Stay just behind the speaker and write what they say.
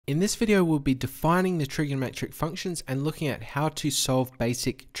In this video, we'll be defining the trigonometric functions and looking at how to solve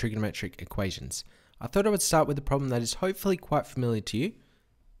basic trigonometric equations. I thought I would start with a problem that is hopefully quite familiar to you.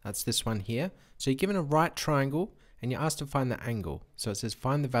 That's this one here. So you're given a right triangle and you're asked to find the angle. So it says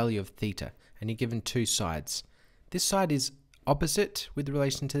find the value of theta and you're given two sides. This side is opposite with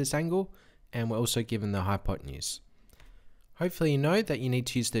relation to this angle, and we're also given the hypotenuse. Hopefully you know that you need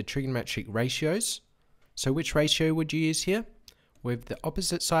to use the trigonometric ratios. So which ratio would you use here? With the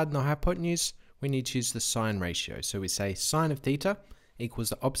opposite side and the hypotenuse, we need to use the sine ratio. So we say sine of theta equals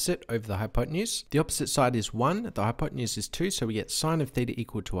the opposite over the hypotenuse. The opposite side is 1, the hypotenuse is 2, so we get sine of theta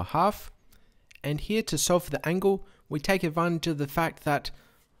equal to a half. And here, to solve for the angle, we take advantage of the fact that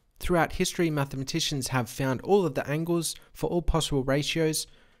throughout history, mathematicians have found all of the angles for all possible ratios,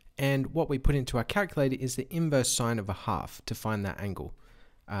 and what we put into our calculator is the inverse sine of a half to find that angle.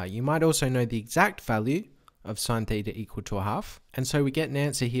 You might also know the exact value of sine theta equal to a half, and so we get an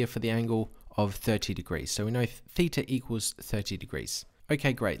answer here for the angle of 30 degrees. So we know theta equals 30 degrees.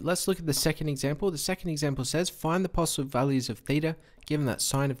 Okay, great. Let's look at the second example. The second example says find the possible values of theta given that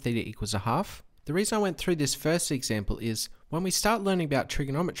sine of theta equals a half. The reason I went through this first example is when we start learning about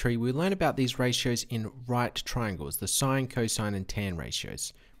trigonometry, we learn about these ratios in right triangles, the sine, cosine, and tan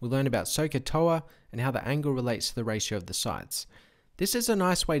ratios. We learn about SOHCAHTOA and how the angle relates to the ratio of the sides. This is a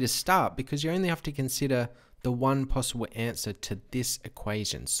nice way to start because you only have to consider the one possible answer to this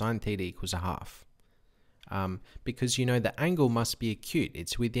equation, sine theta equals a half. Because you know the angle must be acute,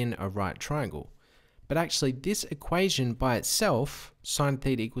 it's within a right triangle. But actually this equation by itself, sine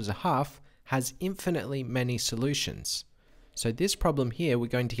theta equals a half, has infinitely many solutions. So this problem here, we're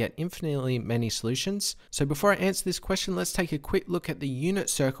going to get infinitely many solutions. So before I answer this question, let's take a quick look at the unit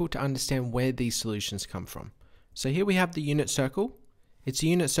circle to understand where these solutions come from. So here we have the unit circle. It's a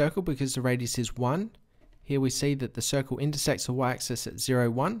unit circle because the radius is 1. Here we see that the circle intersects the y-axis at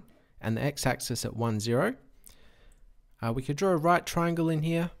 0, 1 and the x-axis at 1, 0. We could draw a right triangle in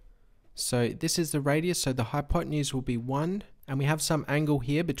here. So this is the radius, so the hypotenuse will be 1, and we have some angle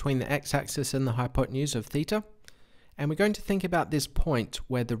here between the x-axis and the hypotenuse of theta. And we're going to think about this point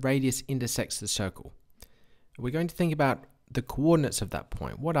where the radius intersects the circle. We're going to think about the coordinates of that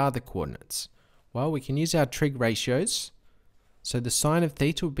point. What are the coordinates? Well, we can use our trig ratios. So the sine of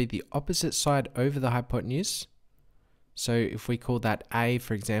theta would be the opposite side over the hypotenuse. So if we call that a,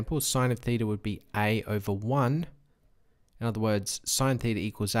 for example, sine of theta would be a over 1. In other words, sine theta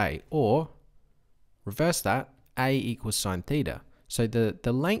equals a, or reverse that, a equals sine theta. So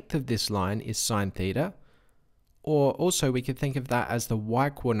the length of this line is sine theta, or also we could think of that as the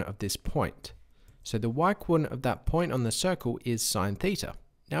y-coordinate of this point. So the y-coordinate of that point on the circle is sine theta.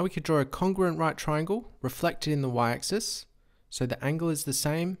 Now we could draw a congruent right triangle reflected in the y-axis. So the angle is the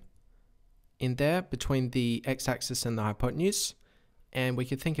same in there between the x-axis and the hypotenuse. And we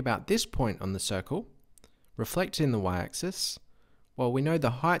could think about this point on the circle reflected in the y-axis. Well, we know the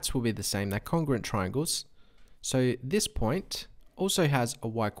heights will be the same, they're congruent triangles. So this point also has a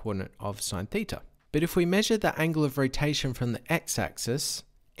y-coordinate of sine theta. But if we measure the angle of rotation from the x-axis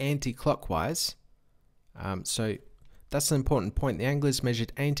anti-clockwise, so that's an important point. The angle is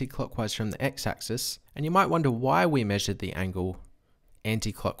measured anti-clockwise from the x-axis. And you might wonder why we measured the angle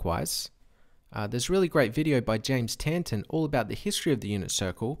anti-clockwise. There's a really great video by James Tanton all about the history of the unit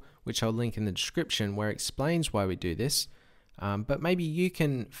circle, which I'll link in the description, where it explains why we do this. But maybe you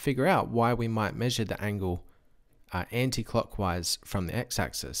can figure out why we might measure the angle anti-clockwise from the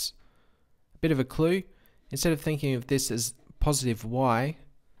x-axis. A bit of a clue, instead of thinking of this as positive y,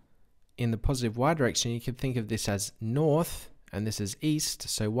 in the positive y direction, you could think of this as north and this is east.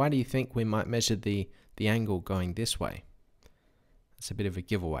 So why do you think we might measure the angle going this way? That's a bit of a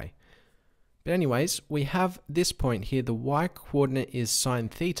giveaway. But anyways, we have this point here. The y coordinate is sine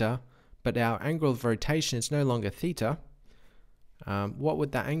theta, but our angle of rotation is no longer theta. What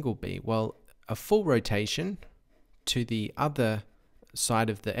would that angle be? Well, a full rotation to the other side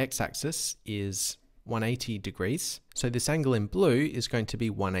of the x-axis is 180 degrees. So this angle in blue is going to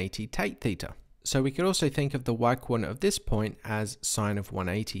be 180 take theta. So we could also think of the y-coordinate of this point as sine of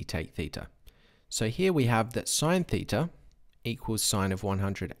 180 take theta. So here we have that sine theta equals sine of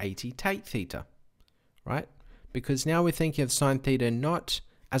 180 take theta, right? Because now we're thinking of sine theta not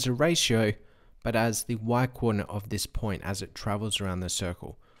as a ratio, but as the y-coordinate of this point as it travels around the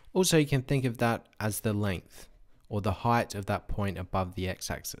circle. Also, you can think of that as the length or the height of that point above the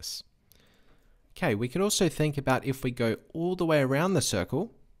x-axis. Okay, we could also think about if we go all the way around the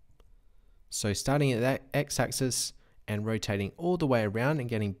circle, so starting at that x-axis and rotating all the way around and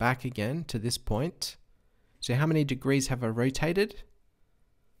getting back again to this point. So how many degrees have I rotated?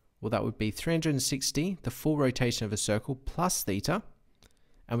 Well, that would be 360, the full rotation of a circle, plus theta.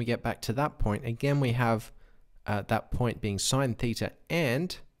 and we get back to that point, again we have that point being sine theta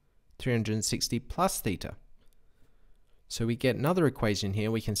and 360 plus theta. So we get another equation here.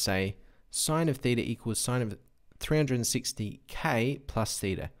 We can say sine of theta equals sine of 360k plus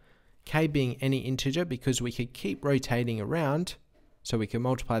theta. K being any integer, because we could keep rotating around, so we can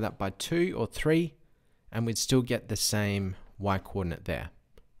multiply that by 2 or 3 and we'd still get the same y coordinate there,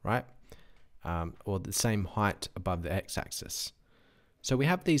 right? Or the same height above the x-axis. So we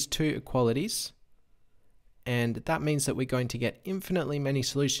have these two equalities, and that means that we're going to get infinitely many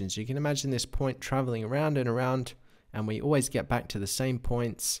solutions. You can imagine this point traveling around and around, and we always get back to the same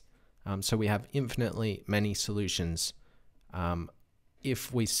points. So we have infinitely many solutions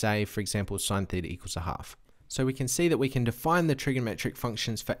if we say, for example, sine theta equals a half. So we can see that we can define the trigonometric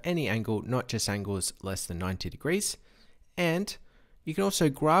functions for any angle, not just angles less than 90 degrees. And you can also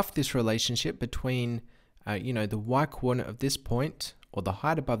graph this relationship between, the y coordinate of this point, or the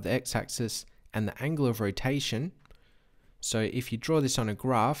height above the x-axis, and the angle of rotation. So if you draw this on a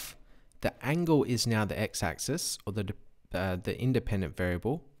graph, the angle is now the x-axis, or the independent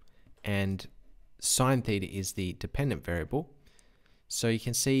variable, and sine theta is the dependent variable. So you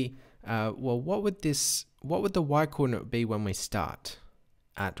can see, what would the y coordinate be when we start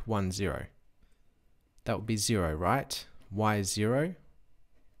at 1, 0? That would be 0, right? Y is 0.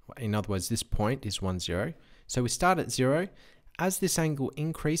 In other words, this point is 1, 0. So we start at 0. As this angle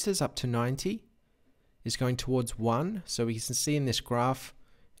increases up to 90, is going towards 1. So we can see in this graph,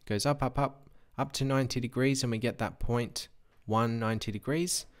 it goes up, up, up to 90 degrees, and we get that point 190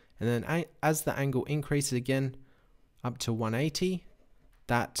 degrees. And then as the angle increases again up to 180,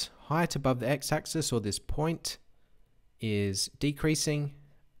 that height above the x-axis, or this point, is decreasing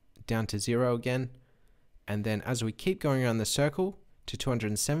down to 0 again. And then as we keep going around the circle to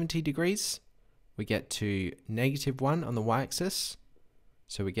 270 degrees, we get to -1 on the y-axis.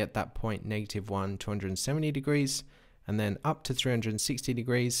 So we get that point -1, 270 degrees, and then up to 360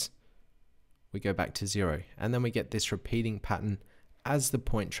 degrees, we go back to 0. And then we get this repeating pattern as the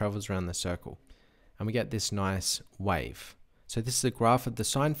point travels around the circle. And we get this nice wave. So this is a graph of the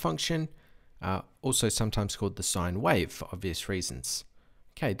sine function, also sometimes called the sine wave for obvious reasons.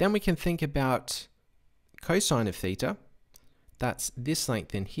 Okay, then we can think about cosine of theta. That's this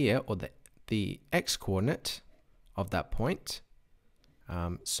length in here, or the x-coordinate of that point.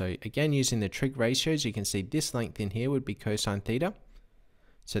 So again, using the trig ratios, you can see this length in here would be cosine theta.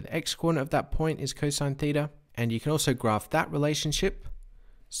 So the x-coordinate of that point is cosine theta, and you can also graph that relationship.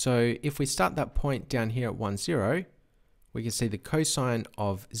 So if we start that point down here at 1, 0, we can see the cosine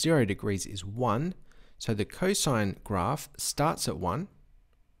of 0 degrees is 1. So the cosine graph starts at 1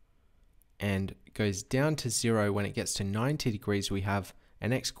 and goes down to 0. When it gets to 90 degrees, we have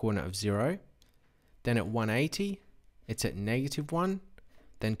an x-coordinate of 0. Then at 180, it's at -1.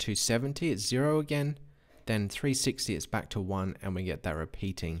 Then 270, it's 0 again. Then 360, it's back to 1, and we get that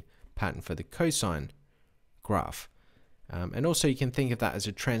repeating pattern for the cosine graph. And also you can think of that as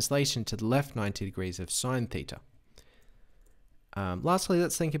a translation to the left 90 degrees of sine theta. Lastly,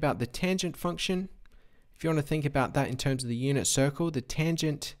 let's think about the tangent function. If you want to think about that in terms of the unit circle, the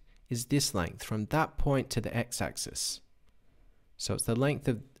tangent is this length from that point to the x-axis. So it's the length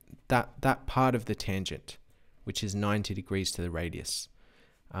of that part of the tangent, which is 90 degrees to the radius.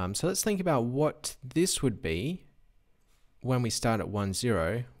 So let's think about what this would be when we start at 1,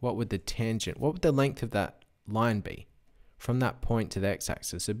 0. What would the length of that line be from that point to the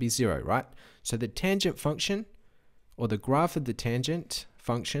x-axis? It'd be 0, right? So the tangent function, or the graph of the tangent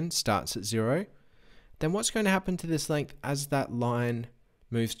function, starts at 0. Then what's going to happen to this length as that line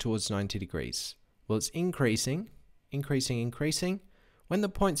moves towards 90 degrees? Well, it's increasing. When the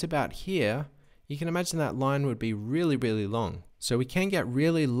point's about here, you can imagine that line would be really, really long. So we can get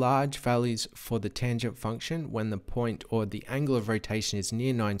really large values for the tangent function when the point, or the angle of rotation, is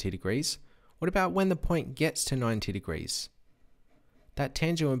near 90 degrees. What about when the point gets to 90 degrees? That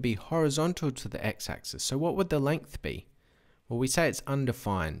tangent would be horizontal to the x-axis. So what would the length be? Well, we say it's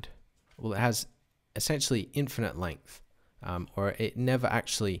undefined. Well, it has essentially infinite length, or it never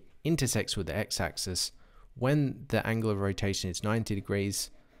actually intersects with the x-axis. When the angle of rotation is 90 degrees,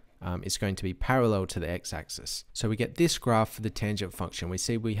 it's going to be parallel to the x-axis. So we get this graph for the tangent function. We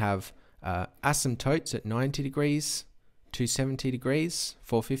see we have asymptotes at 90 degrees, 270 degrees,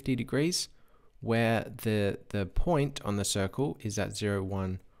 450 degrees, where the point on the circle is at 0,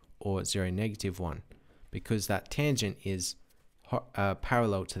 1, or 0, -1, because that tangent is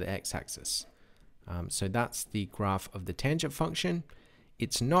parallel to the x-axis. So that's the graph of the tangent function.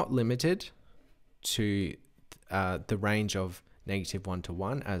 It's not limited to the range of -1 to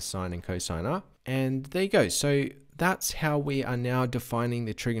 1 as sine and cosine are. And there you go. So that's how we are now defining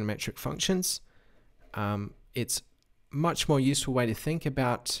the trigonometric functions. It's much more useful way to think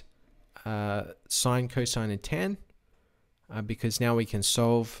about sine, cosine, and tan, because now we can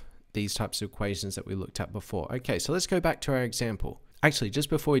solve these types of equations that we looked at before. Okay, so let's go back to our example. Actually, just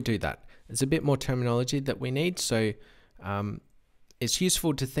before we do that, there's a bit more terminology that we need. So it's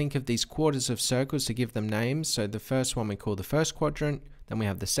useful to think of these quarters of circles to give them names. So the first one we call the first quadrant, then we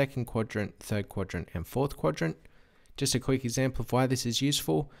have the second quadrant, third quadrant, and fourth quadrant. Just a quick example of why this is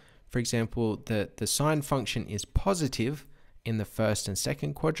useful. For example, the sine function is positive in the first and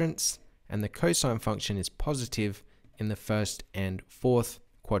second quadrants, and the cosine function is positive in the first and fourth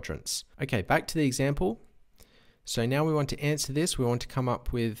quadrants. Okay, back to the example. So now we want to answer this. We want to come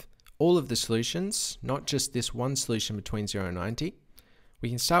up with all of the solutions, not just this one solution between 0 and 90. We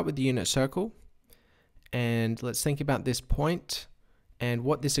can start with the unit circle, and let's think about this point and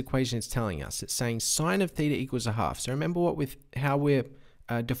what this equation is telling us. It's saying sine of theta equals a half. So remember how we're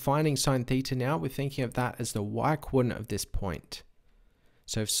defining sine theta now. We're thinking of that as the y coordinate of this point.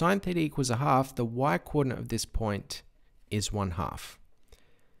 So if sine theta equals a half, the y coordinate of this point is 1/2.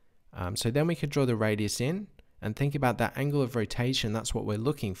 So then we could draw the radius in and think about that angle of rotation. That's what we're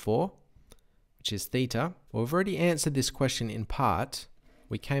looking for, which is theta. Well, we've already answered this question in part.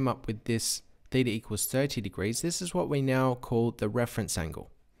 We came up with this theta equals 30 degrees. This is what we now call the reference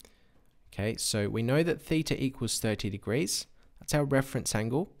angle. Okay, so we know that theta equals 30 degrees. That's our reference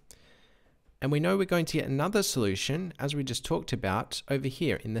angle. And we know we're going to get another solution, as we just talked about, over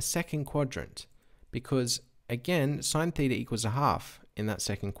here in the second quadrant. Because, again, sine theta equals a half in that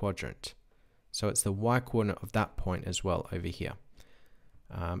second quadrant. So it's the y coordinate of that point as well over here.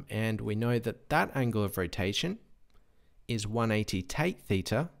 And we know that that angle of rotation is 180 take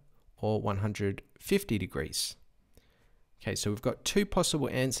theta, or 150 degrees. Okay, so we've got two possible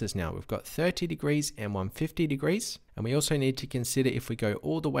answers now. We've got 30 degrees and 150 degrees. And we also need to consider if we go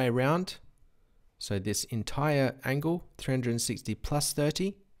all the way around, so this entire angle, 360 plus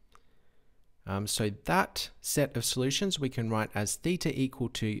 30. So that set of solutions we can write as theta equal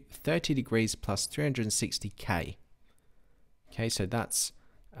to 30 degrees plus 360k. Okay, so that's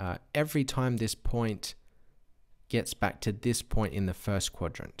every time this point gets back to this point in the first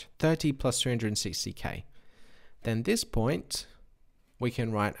quadrant. 30 plus 360k. Then this point we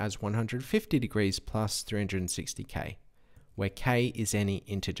can write as 150 degrees plus 360k, where k is any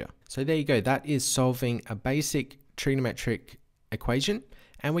integer. So there you go. That is solving a basic trigonometric equation.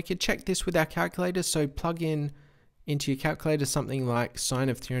 And we could check this with our calculator. So plug in into your calculator something like sine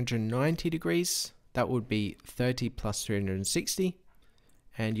of 390 degrees. That would be 30 plus 360.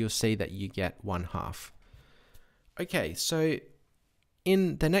 And you'll see that you get 1/2. Okay, so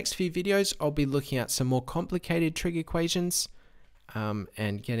in the next few videos, I'll be looking at some more complicated trig equations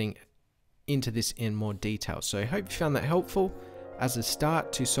and getting into this in more detail. So I hope you found that helpful. As a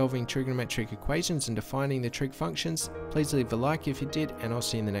start to solving trigonometric equations and defining the trig functions, please leave a like if you did, and I'll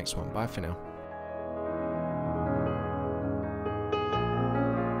see you in the next one. Bye for now.